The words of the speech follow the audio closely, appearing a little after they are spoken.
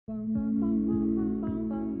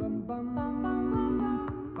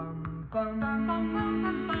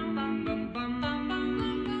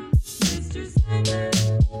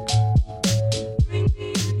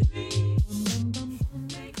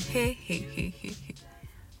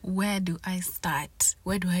Where do I start?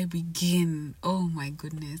 Where do I begin? Oh my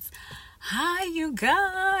goodness. Hi, you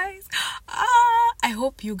guys. I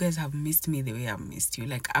hope you guys have missed me the way I've missed you.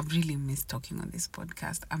 Like, I've really missed talking on this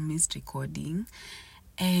podcast. I've missed recording.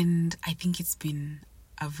 And I think it's been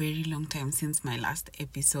a very long time since my last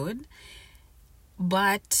episode.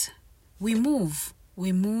 But we move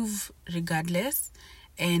regardless.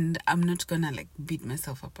 And I'm not gonna beat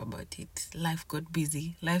myself up about it. Life got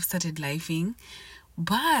busy. Life started lifing.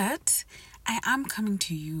 But I am coming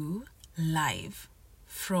to you live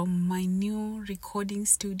from my new recording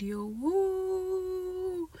studio.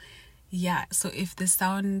 Woo! Yeah, so if the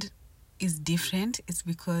sound is different, it's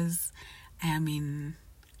because I am in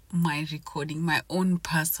my own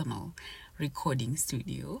personal recording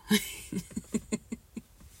studio.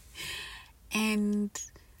 And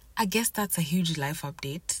I guess that's a huge life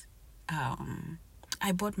update.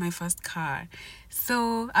 I bought my first car.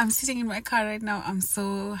 So I'm sitting in my car right now. I'm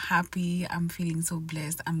so happy. I'm feeling so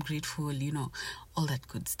blessed. I'm grateful, all that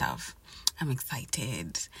good stuff. I'm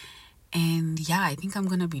excited. And yeah, I think I'm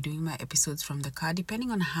going to be doing my episodes from the car, depending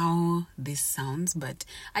on how this sounds. But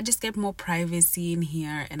I just get more privacy in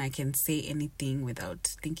here and I can say anything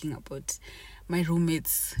without thinking about my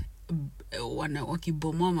roommates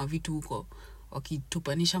wakiboma mavitu huko,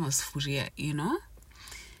 wakitupanisha masufuria,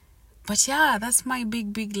 But yeah, that's my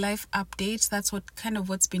big life update. That's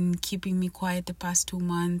what's been keeping me quiet the past 2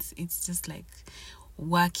 months. It's just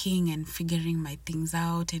working and figuring my things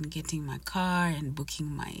out and getting my car and booking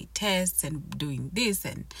my tests and doing this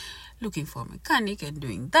and looking for a mechanic and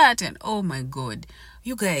doing that. And oh my God,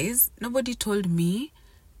 you guys, nobody told me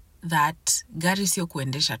that gari sio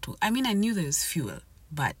kuendesha tu. I mean, I knew there was fuel,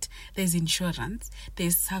 but there's insurance,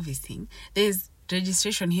 there's servicing, there's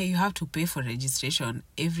registration. Here you have to pay for registration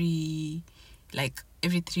every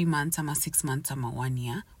 3 months, 6 months, 1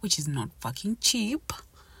 year, which is not fucking cheap.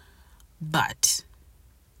 But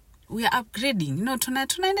we are upgrading,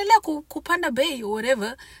 tunaendelea kupanda bei or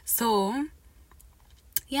whatever. So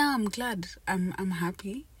yeah, I'm glad. I'm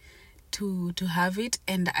happy to have it.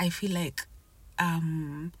 And I feel like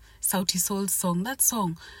Sauti Sol's song, that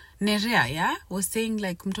song Nerea, yeah, was saying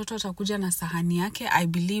mtoto atakuja na sahani yake. I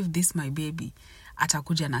believe this my baby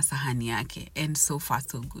atakuja na sahani yake, and so far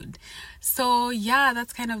so good. So yeah,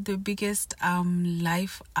 that's kind of the biggest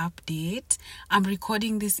life update. I'm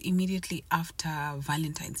recording this immediately after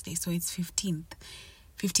Valentine's Day, so it's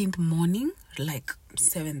 15th morning,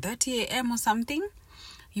 7:30 a.m. or something.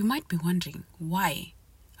 You might be wondering, why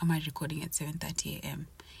am I recording at 7:30 a.m.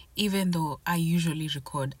 even though I usually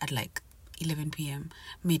record at 11 p.m.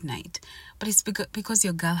 midnight? But it's because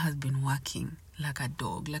your girl has been working like a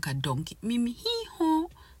dog, like a donkey. Mimi hee-ho.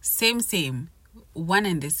 Same. One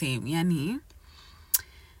and the same. Yani,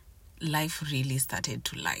 life really started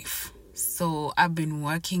to life. So I've been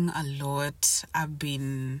working a lot. I've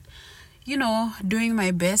been, doing my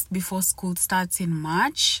best before school starts in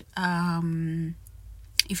March.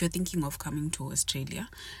 If you're thinking of coming to Australia,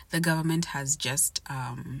 the government has just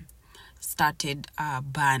started a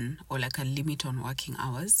ban or a limit on working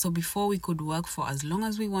hours. So before we could work for as long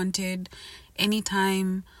as we wanted,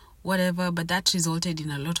 anytime, whatever, but that resulted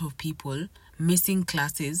in a lot of people missing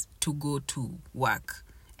classes to go to work.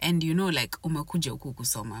 And umekuja huku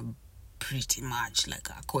kusoma pretty much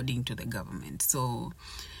according to the government. So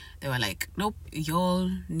they were nope,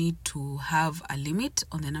 y'all need to have a limit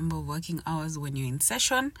on the number of working hours when you're in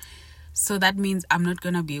session. So that means I'm not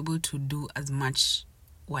going to be able to do as much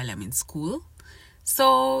while I'm in school.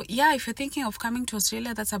 So yeah, if you're thinking of coming to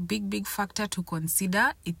Australia, that's a big factor to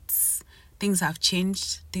consider. Things have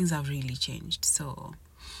changed. Things have really changed. So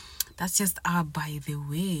that's just by the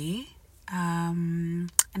way. And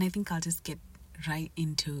I think I'll just get right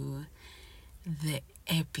into the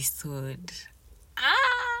episode.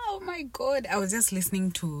 Oh my God. I was just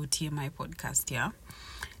listening to TMI podcast, yeah?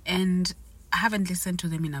 And I haven't listened to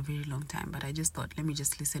them in a very long time, but I just thought, let me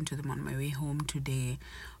just listen to them on my way home today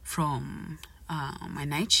from my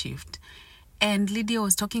night shift. And Lydia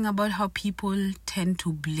was talking about how people tend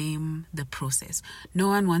to blame the process. No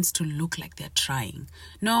one wants to look like they're trying.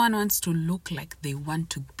 No one wants to look like they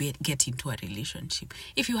want to get into a relationship.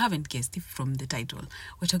 If you haven't guessed from the title,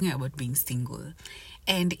 we're talking about being single.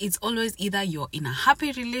 And it's always either you're in a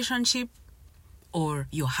happy relationship or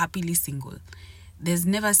you're happily single. There's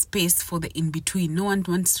never space for the in-between. No one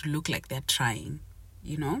wants to look like they're trying,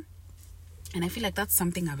 And I feel like that's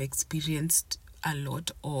something I've experienced a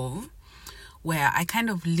lot of, where I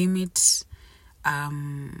kind of limit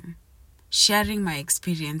sharing my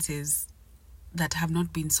experiences that have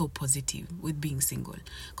not been so positive with being single.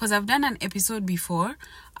 Because I've done an episode before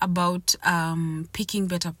about picking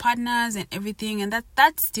better partners and everything, and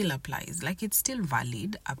that still applies. Like, it's still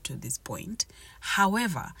valid up to this point.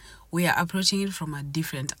 However, we are approaching it from a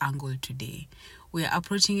different angle today. We are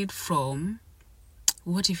approaching it from,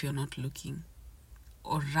 what if you're not looking?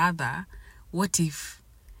 Or rather, what if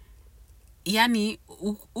yani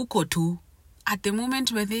uko tu at the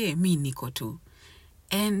moment where they me niko tu.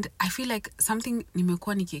 And I feel like something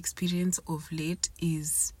nimekuwa niki experience of late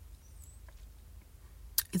is,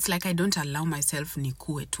 it's like I don't allow myself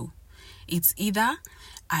nikue tu. It's either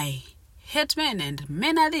I hate men and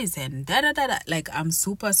men are this and da. Like, I'm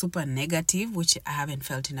super negative, which I haven't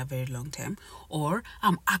felt in a very long time. Or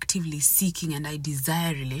I'm actively seeking and I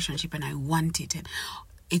desire a relationship and I want it. And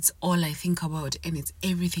it's all I think about and it's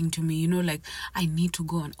everything to me. Like, I need to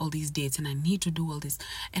go on all these dates and I need to do all this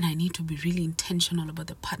and I need to be really intentional about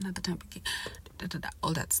the partner that I'm picking,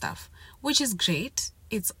 all that stuff, which is great.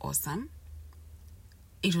 It's awesome.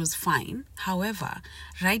 It was fine. However,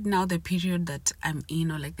 right now, the period that I'm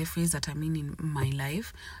in, or like the phase that I'm in my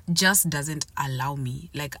life, just doesn't allow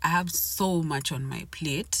me. Like, I have so much on my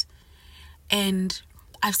plate and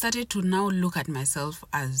I've started to now look at myself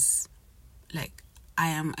as like, I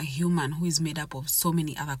am a human who is made up of so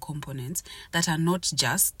many other components that are not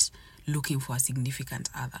just looking for a significant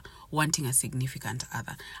other, wanting a significant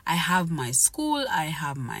other. I have my school, I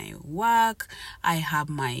have my work, I have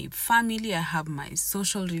my family, I have my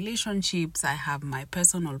social relationships, I have my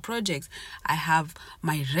personal projects, I have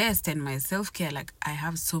my rest and my self-care. Like, I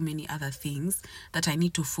have so many other things that I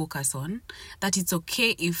need to focus on, that it's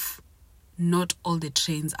okay if not all the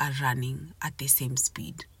trains are running at the same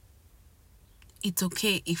speed. It's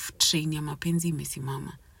okay if train ya mapenzi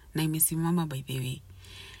imesimama. Na imesimama, by the way.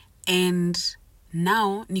 And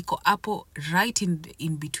now niko hapo right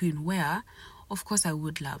in between, where of course I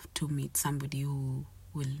would love to meet somebody who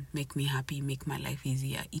will make me happy, make my life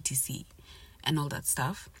easier, etc. and all that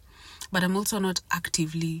stuff. But I'm also not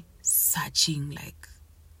actively searching like,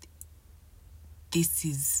 this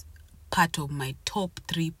is part of my top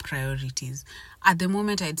 3 priorities. At the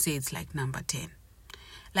moment, I'd say it's like number 10.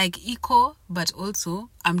 Like, eco, but also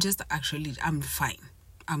I'm fine.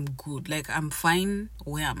 I'm good. Like, I'm fine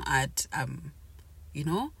where I'm at. And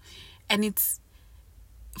it's,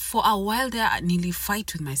 for a while there, I nearly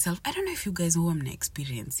fight with myself. I don't know if you guys want to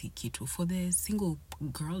experience Kitu for the single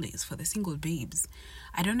girlies, for the single babes.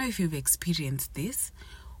 I don't know if you've experienced this,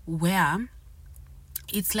 where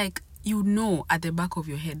it's like, at the back of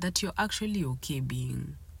your head that you're actually okay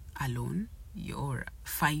being alone. You're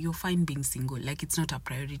fine being single. Like, it's not a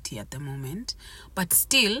priority at the moment, but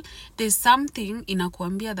still there's something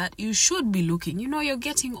inakuambia that you should be looking. You're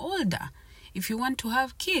getting older. If you want to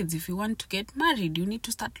have kids, if you want to get married, you need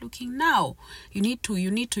to start looking now. You need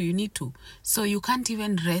to. So you can't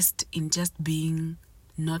even rest in just being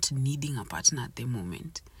not needing a partner at the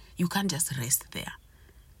moment. You can't just rest there.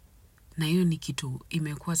 Na hiyo ni kitu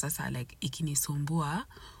imekuwa sasa like ikinisumbua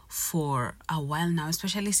for a while now,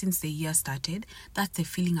 especially since the year started. That's the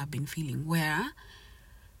feeling I've been feeling, where,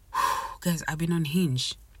 guys, I've been on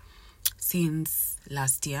Hinge since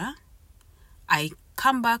last year. I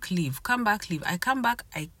come back, leave. I come back.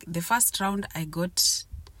 The first round I got,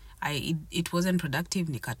 it wasn't productive,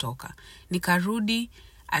 nikatoka. Nikarudi,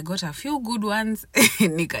 I got a few good ones,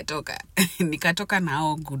 nikatoka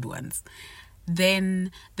now good ones.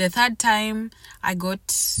 Then the third time I got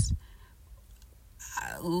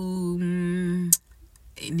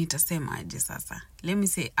nitasema aje sasa, let me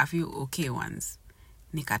say a few okay ones,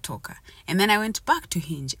 nikatoka. And then I went back to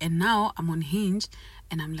Hinge, and now I'm on Hinge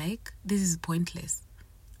and I'm like, this is pointless.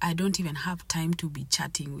 I don't even have time to be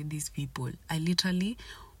chatting with these people. I literally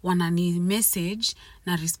wanani message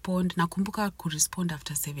na respond, nakumbuka kurespond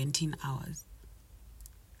after 17 hours.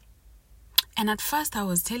 And at first I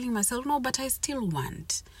was telling myself, no, but I still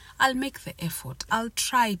want. I'll make the effort. I'll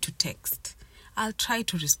try to text. I'll try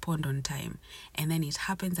to respond on time. And then it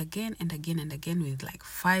happens again and again and again with like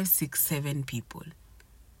 5, 6, 7 people.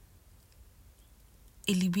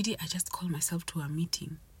 Ilibidi, I just call myself to a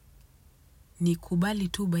meeting.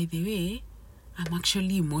 Nikubali tu, by the way, I'm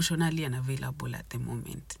actually emotionally unavailable at the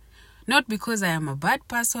moment. Not because I am a bad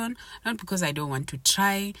person, not because I don't want to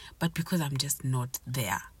try, but because I'm just not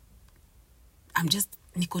there. I'm just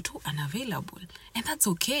niko tu unavailable. And that's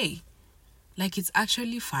okay. Like, it's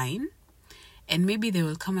actually fine. And maybe there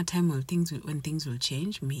will come a time when things will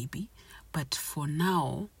change, maybe. But for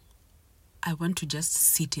now, I want to just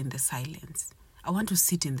sit in the silence. I want to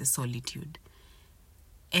sit in the solitude.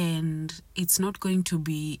 And it's not going to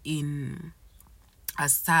be in a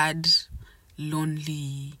sad,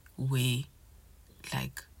 lonely way.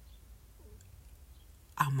 like,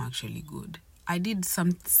 I'm actually good. I did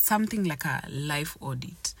something like a life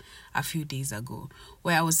audit a few days ago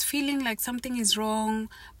where I was feeling like something is wrong,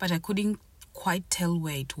 but I couldn't quite tell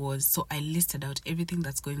where it was. So I listed out everything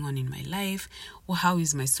that's going on in my life. Well, how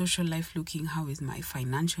is my social life looking? How is my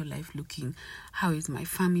financial life looking? How is my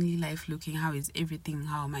family life looking? How is everything?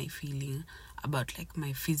 How am I feeling about like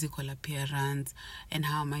my physical appearance? And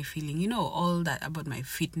how am I feeling? You know, all that about my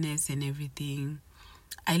fitness and everything.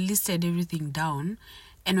 I listed everything down.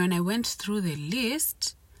 And when I went through the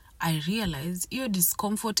list, I realized your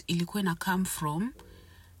discomfort ilikuwa na come from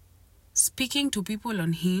speaking to people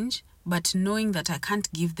on Hinge, but knowing that I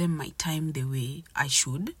can't give them my time the way I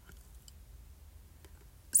should.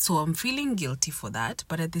 So I'm feeling guilty for that,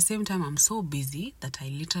 but at the same time, I'm so busy that I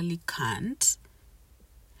literally can't.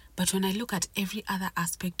 But when I look at every other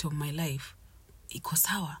aspect of my life, iko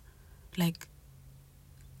sawa. Like,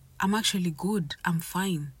 I'm actually good. I'm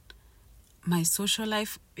fine. My social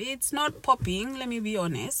life, it's not popping, let me be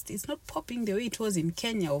honest. It's not popping the way it was in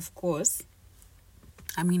Kenya, of course.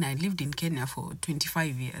 I mean, I lived in Kenya for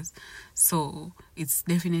 25 years, so it's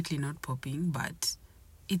definitely not popping, but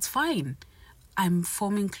it's fine. I'm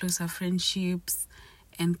forming closer friendships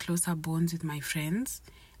and closer bonds with my friends,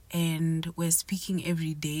 and we're speaking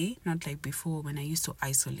every day, not like before when I used to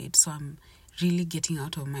isolate. So I'm really getting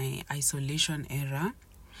out of my isolation era.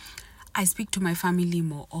 I speak to my family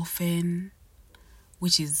more often,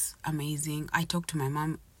 which is amazing. I talk to my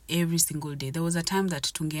mom every single day. There was a time that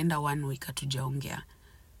tungeenda 1 week hatujaongea.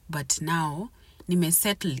 But now, nime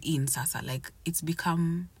settle in sasa. Like, it's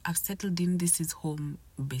become, I've settled in, this is home,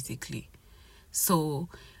 basically. So,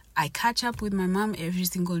 I catch up with my mom every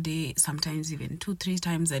single day, sometimes even 2-3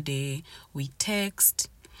 times a day. We text.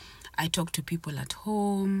 I talk to people at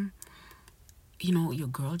home. You know, your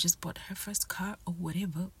girl just bought her first car or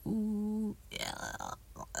whatever. Ooh, yeah.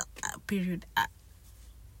 Period.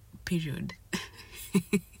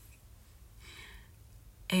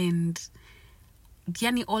 And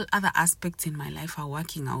yani all other aspects in my life are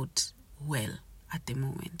working out well at the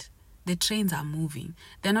moment. The trains are moving.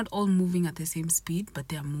 They're not all moving at the same speed, but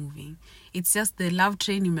they're moving. It's just the love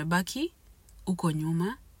train imebaki, uko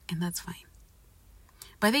nyuma, and that's fine.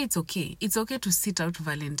 But then it's okay. It's okay to sit out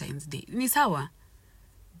Valentine's Day. Ni sawa.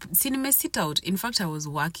 Si nime sit out. In fact, I was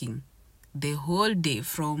working the whole day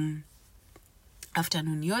from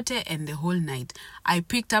afternoon yote and the whole night. I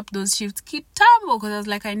picked up those shifts kitambo because I was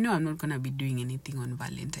like, I know I'm not going to be doing anything on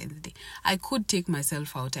Valentine's Day. I could take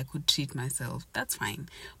myself out. I could treat myself. That's fine.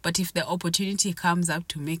 But if the opportunity comes up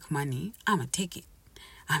to make money, I'm going to take it.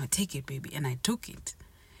 I'm going to take it, baby. And I took it.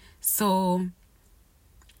 So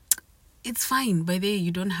it's fine. By the way,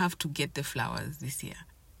 you don't have to get the flowers this year.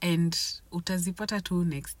 And utazipata tu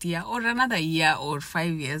next year or another year or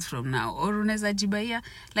 5 years from now. Or unaweza jibaiya.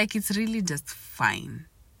 Like, it's really just fine.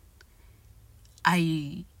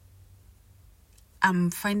 I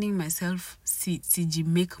am finding myself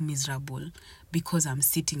make miserable because I'm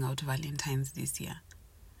sitting out Valentine's this year.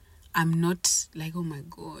 I'm not like, oh my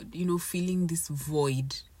God, you know, feeling this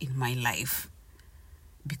void in my life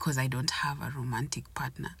because I don't have a romantic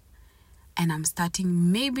partner. And I'm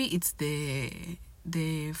starting, maybe it's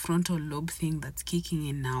the frontal lobe thing that's kicking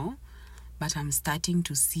in now, but I'm starting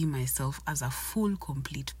to see myself as a full,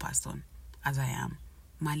 complete person, as I am.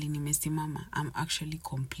 Mali nimesimama, I'm actually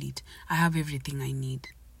complete. I have everything I need.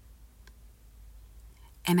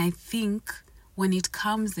 And I think when it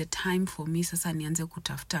comes the time for me, sasa nianze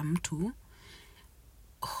kutafuta mtu,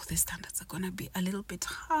 the standards are gonna be a little bit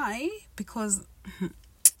high because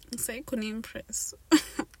I couldn't impress.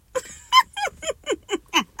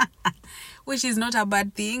 Which is not a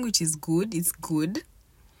bad thing, which is good. It's good.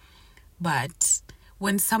 But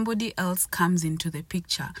when somebody else comes into the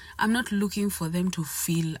picture, I'm not looking for them to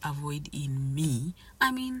fill a void in me.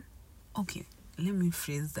 I mean, okay, let me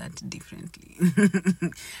phrase that differently.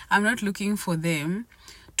 I'm not looking for them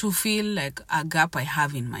to feel like a gap I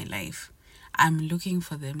have in my life. I'm looking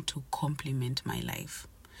for them to complement my life.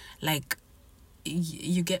 Like,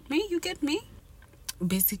 you get me? You get me?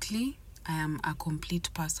 Basically, I am a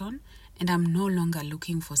complete person. And I'm no longer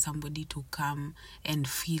looking for somebody to come and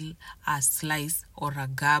fill a slice or a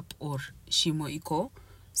gap or shimo iko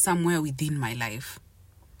somewhere within my life.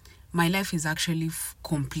 My life is actually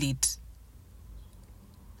complete.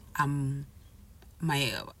 My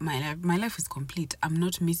life is complete. I'm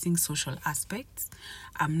not missing social aspects.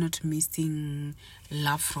 I'm not missing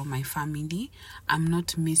love from my family. I'm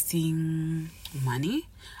not missing money.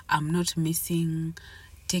 I'm not missing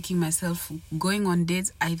taking myself, going on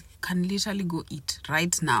dates. I can literally go eat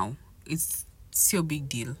right now. It's so big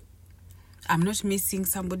deal. I'm not missing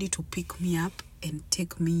somebody to pick me up and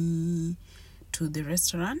take me to the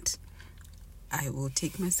restaurant, I will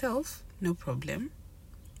take myself, no problem.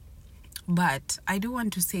 But I do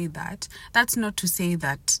want to say that that's not to say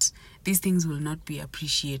that these things will not be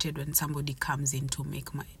appreciated when somebody comes in to make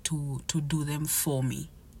to do them for me.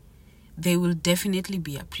 They will definitely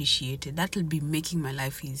be appreciated. That will be making my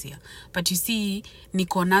life easier. But you see,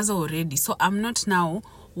 niko nazo already. So I'm not now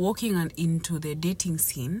walking into the dating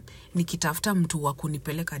scene nikitafuta mtu wa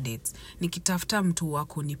kunipeleka dates, nikitafuta mtu wa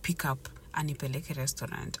kuni pick up anipeleke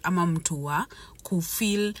restaurant, ama mtu wa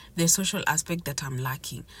kufeel the social aspect that I'm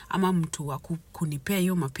lacking, ama mtu wa kunipea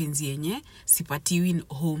hiyo mapenzi yenye sipatiwi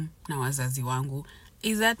home na wazazi wangu.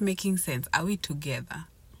 Is that making sense? Are we together?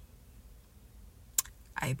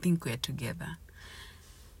 I think we're together.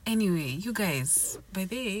 Anyway, you guys, by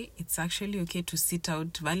the way, it's actually okay to sit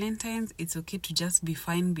out Valentines. It's okay to just be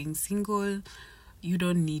fine being single. You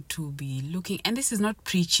don't need to be looking. And this is not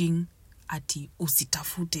preaching ati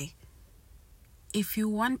usitafute. If you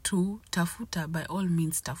want to tafuta, by all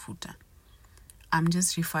means tafuta. I'm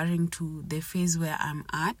just referring to the phase where I'm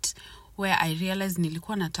at, where I realized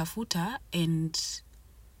nilikuwa natafuta and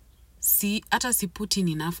hata si put in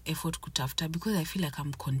enough effort kutafuta, because I feel like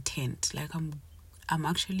I'm content. Like I'm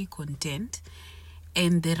actually content,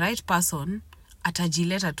 and the right person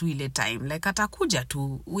atajileta tu ile time. Like atakuja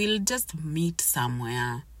tu, we'll just meet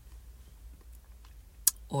somewhere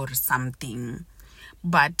or something.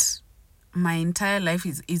 But my entire life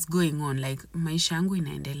is going on. Like maisha yangu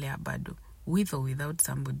inaendelea bado, with or without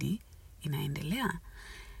somebody, inaendelea.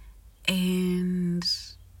 And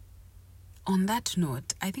on that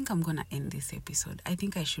note, I think I'm gonna end this episode. I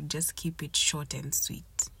think I should just keep it short and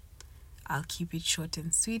sweet. I'll keep it short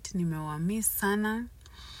and sweet. Nimewamiss sana.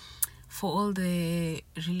 For all the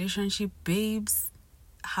relationship babes,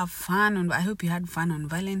 have fun. I hope you had fun on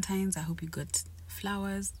Valentines. I hope you got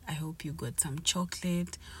flowers. I hope you got some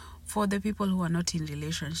chocolate. For the people who are not in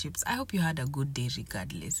relationships, I hope you had a good day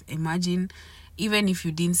regardless. Imagine, even if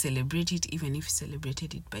you didn't celebrate it, even if you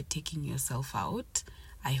celebrated it by taking yourself out,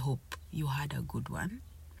 I hope you had a good one.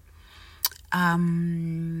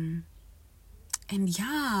 And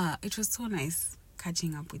yeah, it was so nice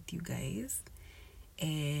catching up with you guys.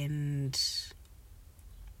 And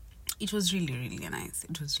it was really, really nice.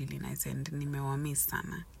 It was really nice. And nimewamiss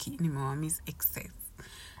sana. Nimewamiss excess.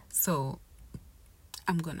 So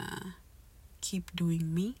I'm gonna keep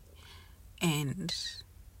doing me and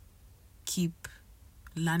keep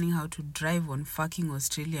learning how to drive on fucking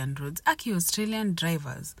Australian roads. Aki Australian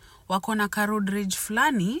drivers wakona ka road rage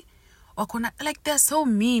flani, wakona, like, they're so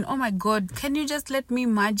mean. Oh my god, can you just let me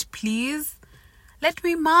merge, please? Let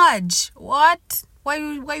me merge. What? Why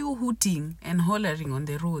you hooting and hollering on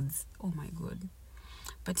the roads? Oh my god.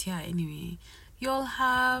 But yeah, anyway, you all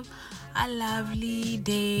have a lovely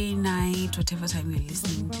day, night, whatever time you're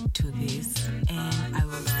listening to this, and I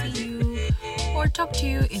will see you or talk to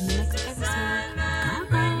you in the next episode.